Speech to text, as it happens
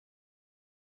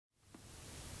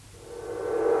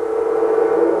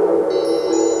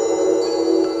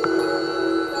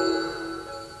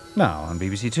Now on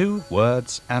BBC Two,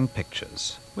 words and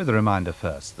pictures. With a reminder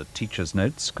first that teachers'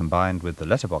 notes combined with the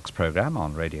letterbox programme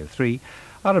on Radio 3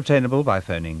 are obtainable by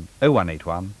phoning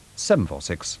 0181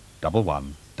 746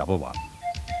 1111.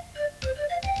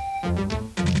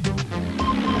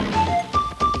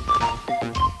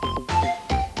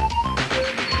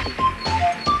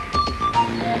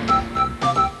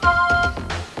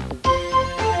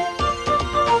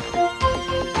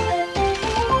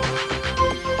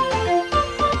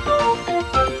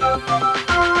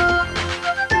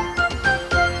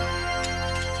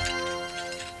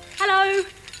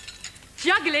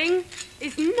 Juggling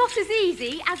is not as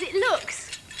easy as it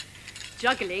looks.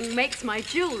 Juggling makes my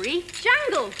jewellery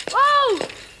jangle. Oh!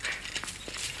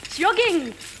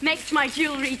 Jogging makes my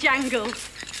jewellery jangle.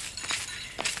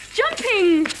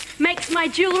 Jumping makes my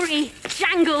jewellery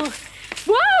jangle.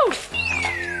 Whoa!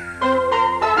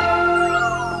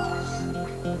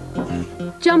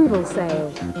 Jumble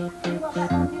sale.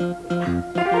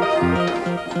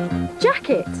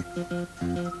 Jacket.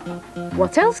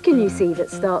 What else can you see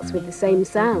that starts with the same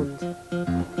sound?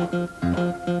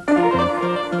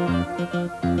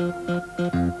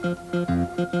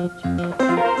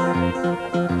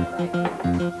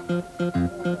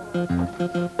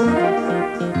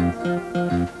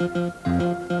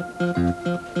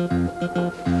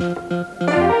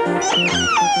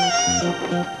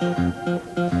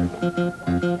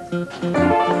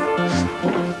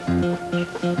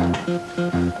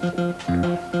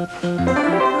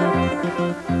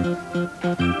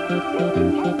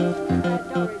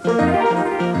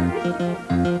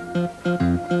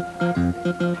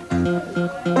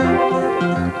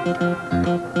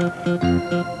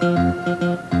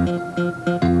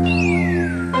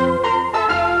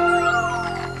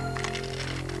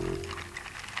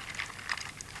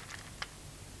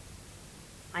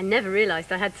 I never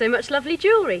realised I had so much lovely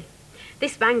jewellery.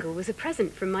 This bangle was a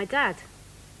present from my dad.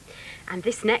 And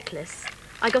this necklace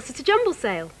I got at a jumble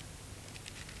sale.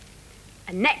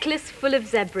 A necklace full of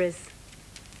zebras.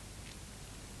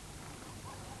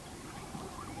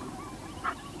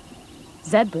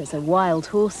 Zebras are wild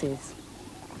horses.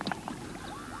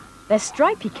 Their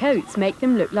stripy coats make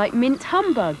them look like mint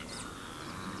humbugs.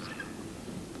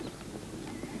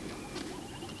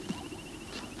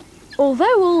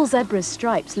 Although all zebras'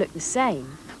 stripes look the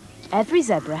same, every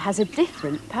zebra has a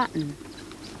different pattern.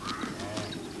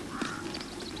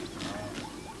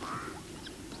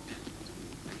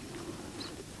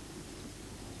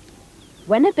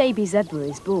 When a baby zebra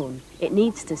is born, it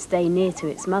needs to stay near to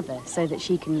its mother so that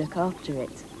she can look after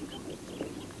it.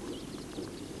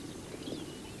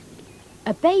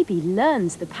 A baby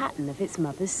learns the pattern of its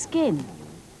mother's skin,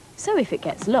 so if it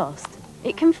gets lost,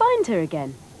 it can find her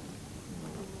again.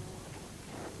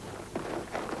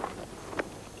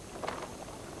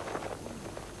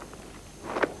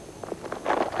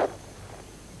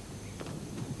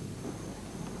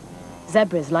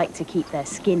 Zebras like to keep their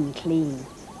skin clean.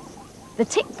 The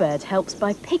tick bird helps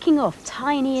by picking off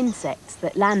tiny insects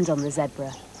that land on the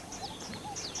zebra.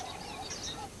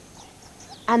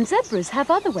 And zebras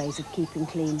have other ways of keeping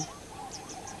clean.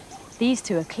 These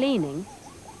two are cleaning,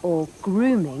 or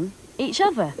grooming, each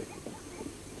other.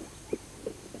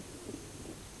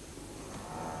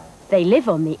 They live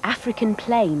on the African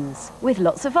plains with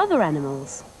lots of other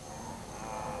animals.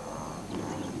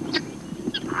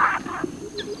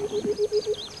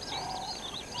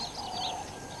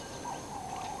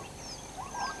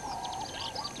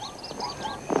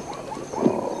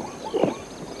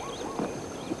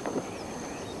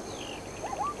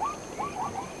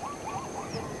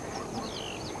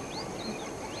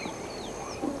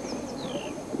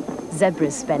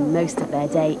 Zebras spend most of their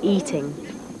day eating.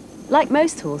 Like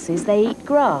most horses, they eat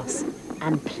grass,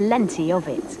 and plenty of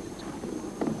it.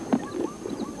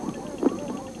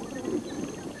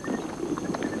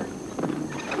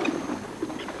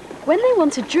 When they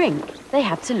want a drink, they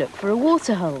have to look for a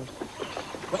waterhole.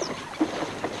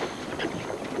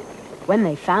 When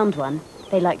they've found one,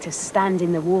 they like to stand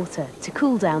in the water to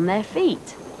cool down their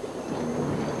feet.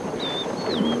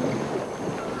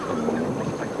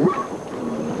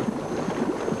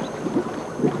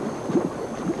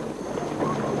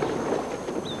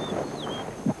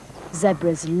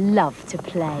 Zebras love to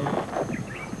play.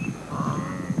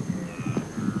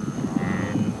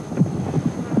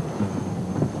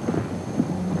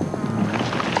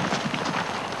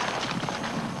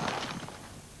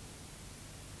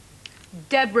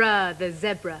 Deborah the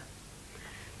Zebra.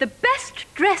 The best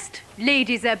dressed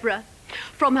lady zebra.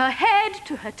 From her head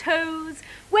to her toes,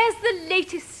 wears the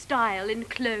latest style in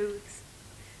clothes.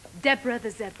 Deborah the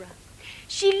Zebra.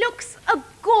 She looks a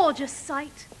gorgeous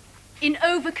sight. in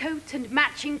overcoat and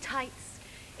matching tights,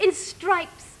 in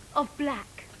stripes of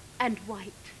black and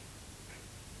white.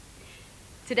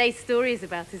 Today's story is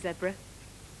about a zebra.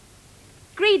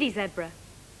 Greedy zebra.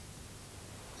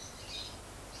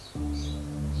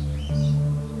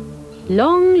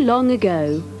 Long, long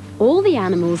ago, all the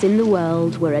animals in the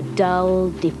world were a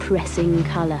dull, depressing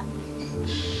colour.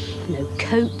 No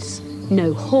coats,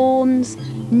 no horns,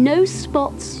 no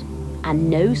spots, and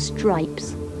no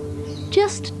stripes.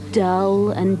 Just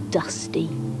dull and dusty.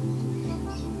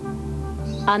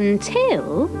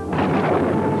 Until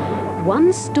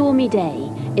one stormy day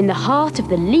in the heart of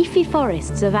the leafy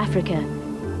forests of Africa,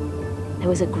 there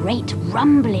was a great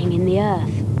rumbling in the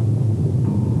earth.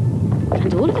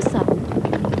 And all of a sudden,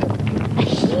 a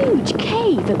huge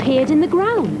cave appeared in the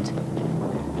ground.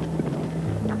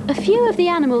 A few of the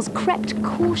animals crept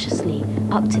cautiously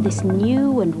up to this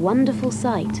new and wonderful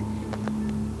sight.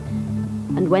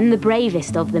 And when the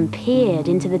bravest of them peered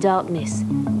into the darkness,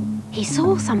 he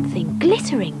saw something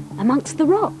glittering amongst the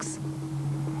rocks.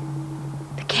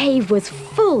 The cave was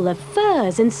full of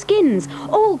furs and skins,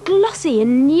 all glossy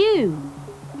and new.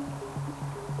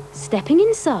 Stepping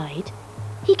inside,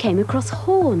 he came across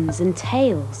horns and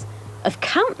tails of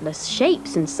countless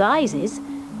shapes and sizes,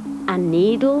 and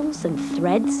needles and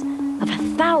threads of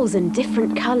 1,000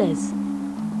 different colours.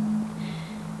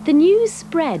 The news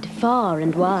spread far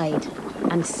and wide,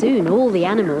 and soon all the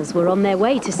animals were on their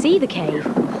way to see the cave,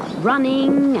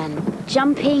 running and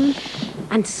jumping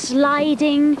and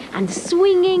sliding and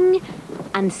swinging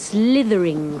and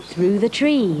slithering through the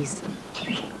trees.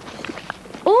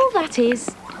 All that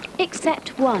is,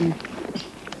 except one.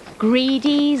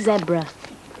 Greedy Zebra.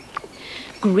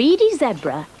 Greedy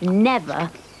Zebra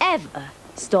never, ever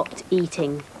stopped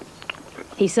eating.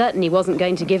 He certainly wasn't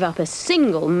going to give up a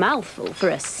single mouthful for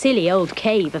a silly old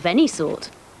cave of any sort.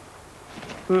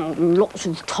 Lots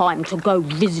of time to go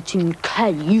visiting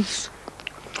caves.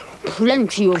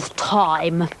 Plenty of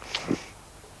time.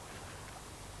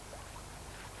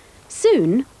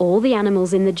 Soon, all the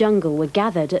animals in the jungle were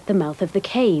gathered at the mouth of the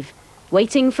cave,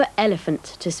 waiting for Elephant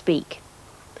to speak.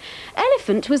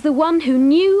 Elephant was the one who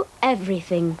knew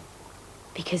everything,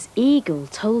 because Eagle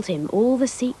told him all the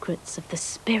secrets of the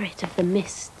spirit of the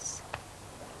mists.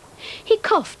 He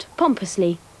coughed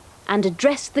pompously and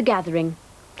addressed the gathering.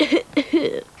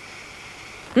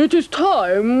 It is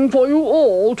time for you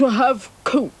all to have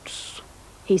coats,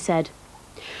 he said.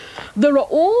 There are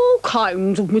all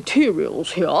kinds of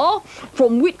materials here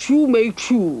from which you may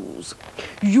choose.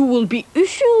 You will be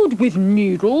issued with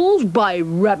needles by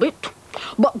rabbit,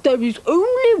 but there is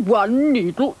only one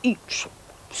needle each,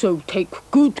 so take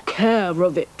good care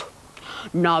of it.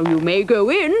 Now you may go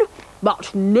in,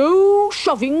 but no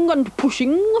shoving and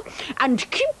pushing, and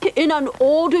keep in an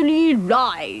orderly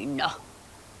line.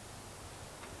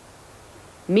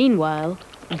 Meanwhile,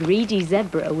 Greedy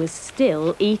Zebra was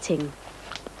still eating.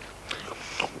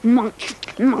 Munch,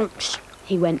 munch,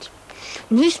 he went.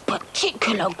 This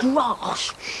particular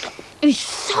grass is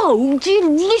so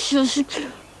delicious.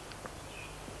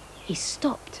 He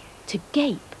stopped to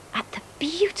gape at the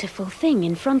beautiful thing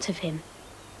in front of him.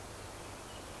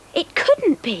 It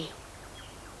couldn't be.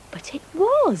 But it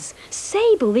was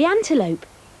Sable the antelope,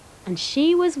 and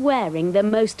she was wearing the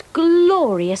most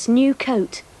glorious new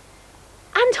coat.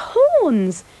 And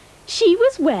horns! She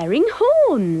was wearing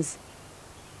horns!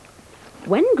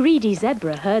 When Greedy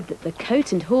Zebra heard that the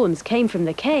coat and horns came from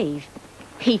the cave,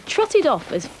 he trotted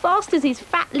off as fast as his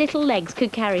fat little legs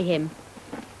could carry him.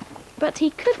 But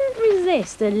he couldn't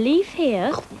resist a leaf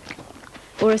here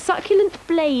or a succulent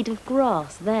blade of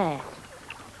grass there.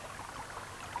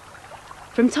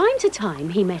 From time to time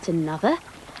he met another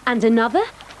and another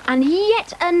and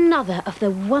yet another of the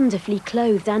wonderfully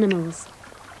clothed animals.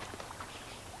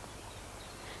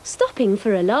 Stopping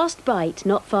for a last bite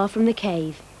not far from the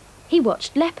cave, he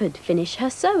watched Leopard finish her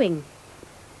sewing.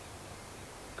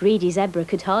 Greedy Zebra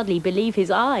could hardly believe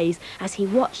his eyes as he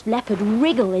watched Leopard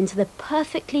wriggle into the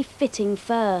perfectly fitting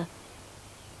fur.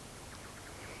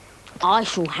 I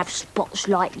shall have spots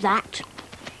like that,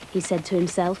 he said to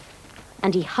himself,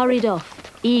 and he hurried off,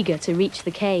 eager to reach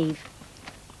the cave.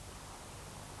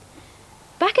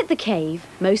 Back at the cave,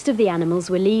 most of the animals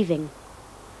were leaving.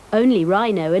 Only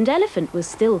Rhino and Elephant was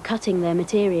still cutting their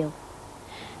material.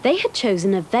 They had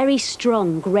chosen a very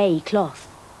strong grey cloth.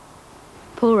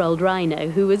 Poor old Rhino,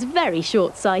 who was very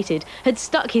short-sighted, had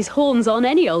stuck his horns on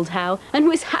any old how and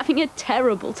was having a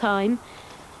terrible time.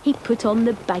 He put on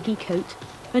the baggy coat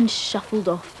and shuffled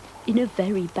off in a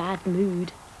very bad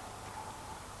mood.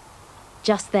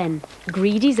 Just then,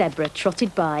 Greedy Zebra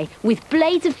trotted by with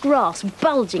blades of grass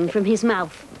bulging from his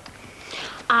mouth.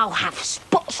 I'll have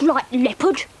spots like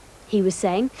Leopard, he was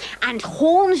saying, and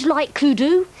horns like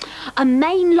kudu, a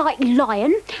mane like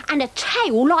lion, and a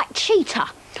tail like cheetah.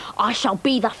 I shall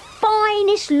be the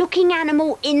finest looking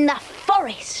animal in the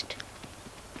forest.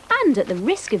 And at the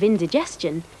risk of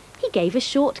indigestion, he gave a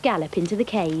short gallop into the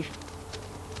cave.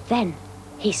 Then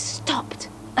he stopped,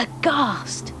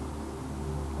 aghast.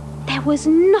 There was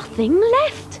nothing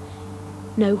left.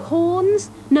 No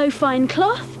horns, no fine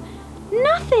cloth,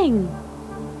 nothing.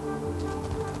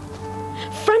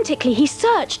 Frantically he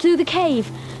searched through the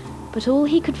cave, but all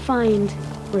he could find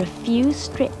were a few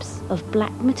strips of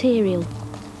black material.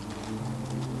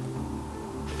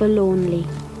 Forlornly,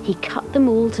 he cut them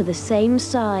all to the same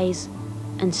size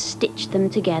and stitched them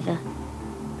together.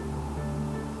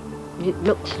 It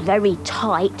looks very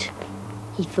tight,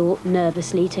 he thought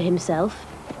nervously to himself.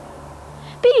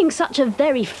 Being such a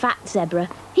very fat zebra,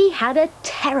 he had a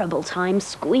terrible time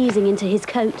squeezing into his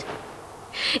coat.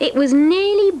 It was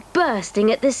nearly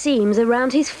bursting at the seams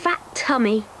around his fat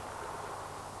tummy.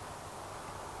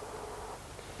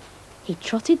 He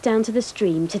trotted down to the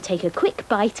stream to take a quick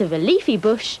bite of a leafy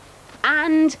bush,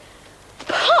 and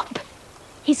pop!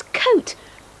 His coat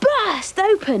burst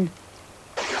open.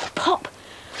 Pop!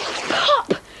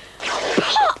 Pop!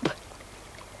 Pop!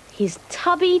 His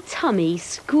tubby tummy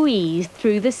squeezed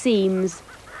through the seams.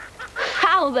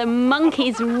 How the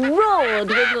monkeys roared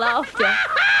with laughter.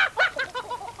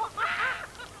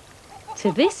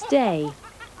 To this day,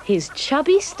 his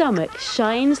chubby stomach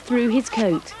shines through his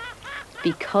coat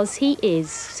because he is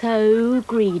so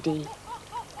greedy.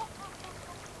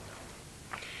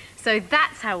 So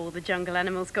that's how all the jungle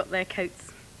animals got their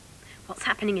coats. What's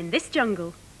happening in this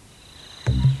jungle?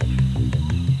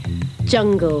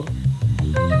 Jungle.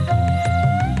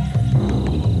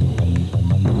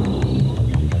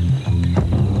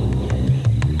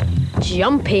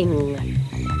 Jumping.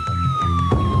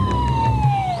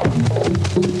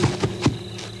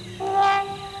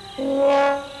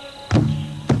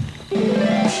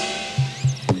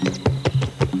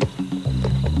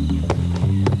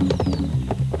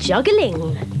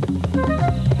 Juggling.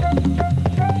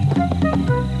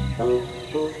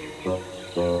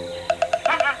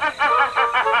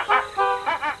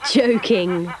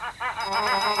 Joking.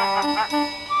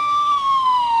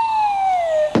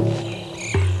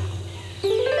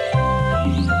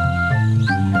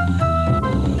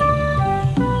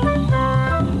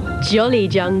 Jolly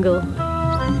jungle.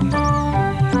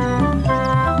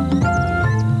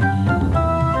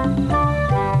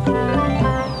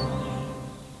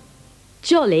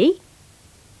 Jolly,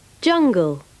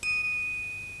 jungle.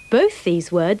 Both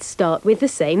these words start with the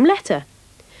same letter.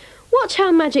 Watch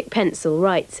how Magic Pencil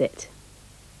writes it.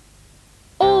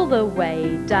 All the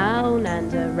way down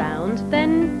and around,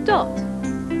 then dot.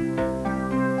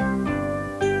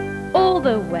 All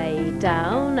the way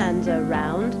down and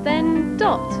around, then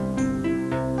dot.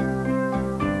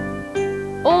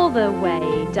 All the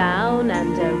way down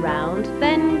and around,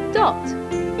 then dot.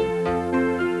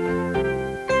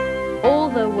 All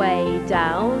the way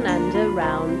down and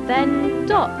around, then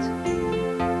dot.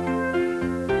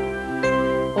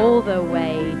 All the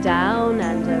way down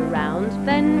and around,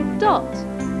 then dot.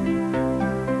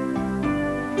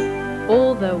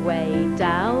 All the way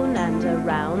down and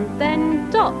around, then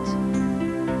dot.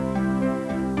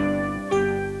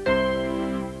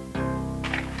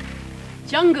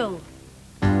 Jungle.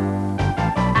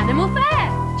 Animal fair,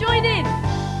 join in.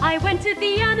 I went to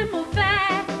the animal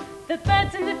fair. The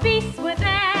birds and the beasts were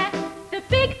there. The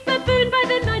big baboon by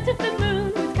the light of the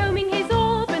moon was combing his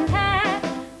auburn hair.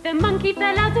 The monkey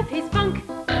fell out of his bunk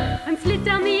and slid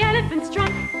down the elephant's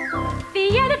trunk.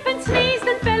 The elephant sneezed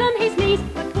and fell on his knees.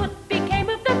 But what became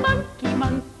of the monkey,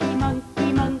 monkey,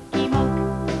 monkey, monkey, monk?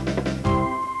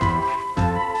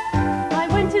 I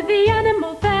went to the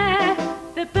animal fair.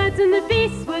 The birds and the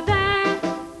beasts were there.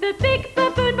 The big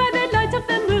baboon by the light of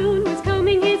the moon was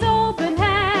combing his auburn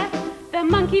hair. The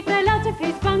monkey fell out of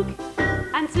his bunk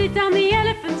and slid down the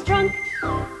elephant's trunk.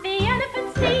 The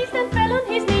elephant sneezed and fell on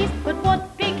his knees. But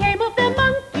what became of the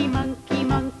monkey, monkey,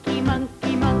 monkey,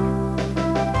 monkey, monk?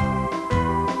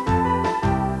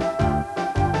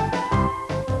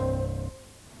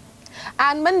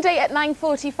 And Monday at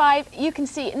 9:45, you can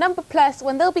see Number Plus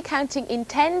when they'll be counting in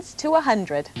tens to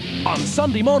 100. On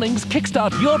Sunday mornings,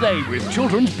 kickstart your day with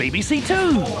children's BBC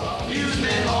Two.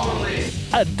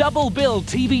 A double bill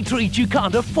TV treat you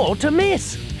can't afford to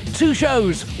miss. 2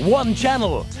 shows, 1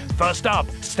 channel. First up,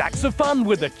 stacks of fun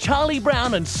with the Charlie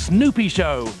Brown and Snoopy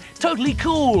Show. Totally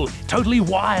cool, totally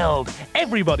wild.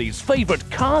 Everybody's favourite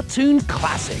cartoon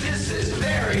classic. This is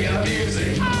very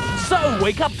amusing. So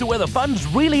wake up to where the fun's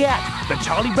really at. The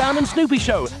Charlie Brown and Snoopy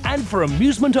Show, and for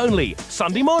amusement only.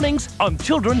 Sunday mornings on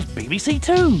Children's BBC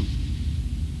Two.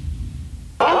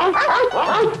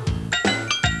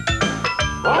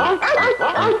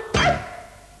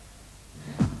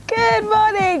 Good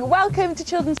morning. Welcome to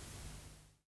Children's